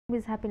name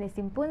is Happiness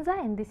Mpunza,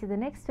 and this is the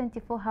next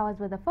 24 hours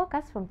weather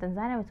forecast from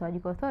Tanzania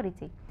Meteorological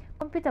Authority.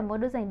 Computer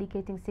models are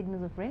indicating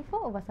signals of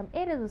rainfall over some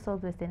areas of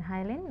southwestern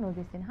highlands,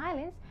 northeastern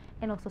highlands,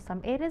 and also some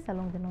areas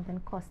along the northern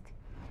coast.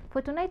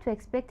 For tonight, we're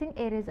expecting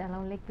areas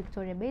around Lake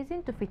Victoria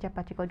Basin to feature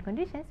patchy cloud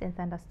conditions and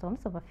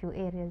thunderstorms over a few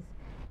areas.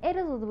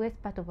 Areas of the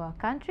west part of our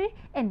country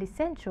and the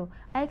central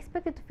are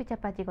expected to feature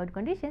patchy cloud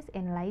conditions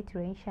and light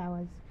rain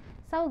showers.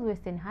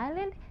 Southwestern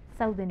Highland,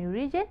 southern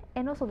region,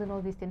 and also the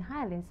northeastern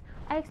highlands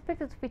are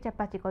expected to feature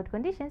patchy cloud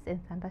conditions and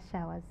thunder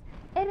showers.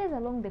 Areas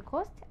along the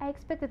coast are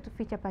expected to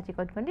feature patchy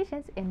cloud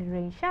conditions and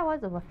rain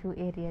showers over a few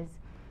areas.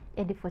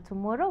 And for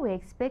tomorrow, we're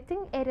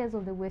expecting areas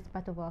of the west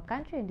part of our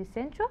country and the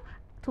central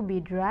to be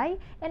dry,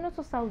 and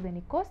also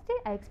southern coast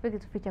are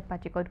expected to feature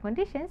patchy cloud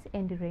conditions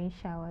and rain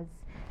showers.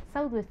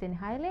 Southwestern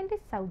Highland,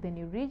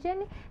 southern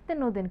region, the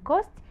northern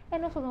coast,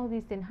 and also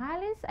northeastern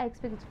highlands are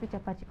expected to feature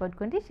patchy cloud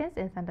conditions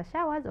and thunder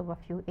showers over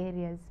a few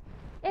areas.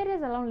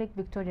 Areas along Lake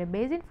Victoria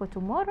Basin for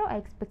tomorrow are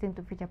expecting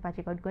to feature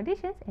patchy cloud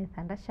conditions and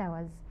thunder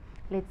showers.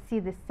 Let's see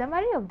the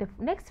summary of the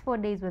next 4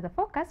 days weather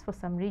forecast for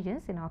some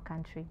regions in our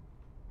country.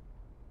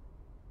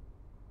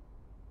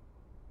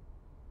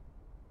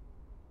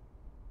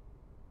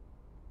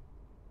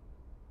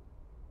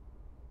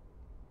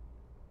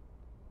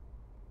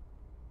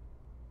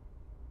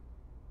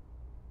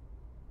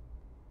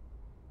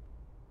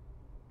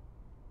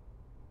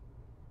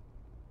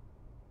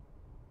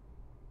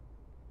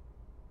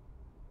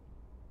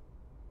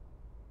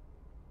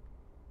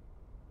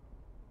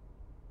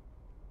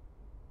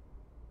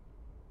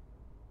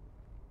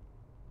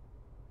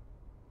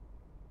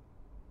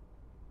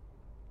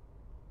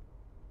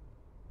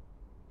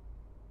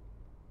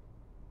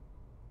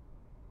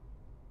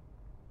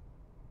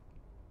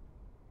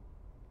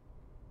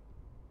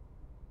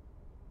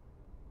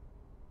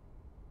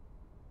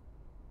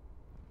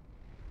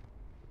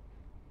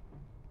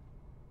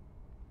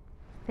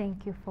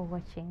 Thank you for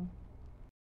watching.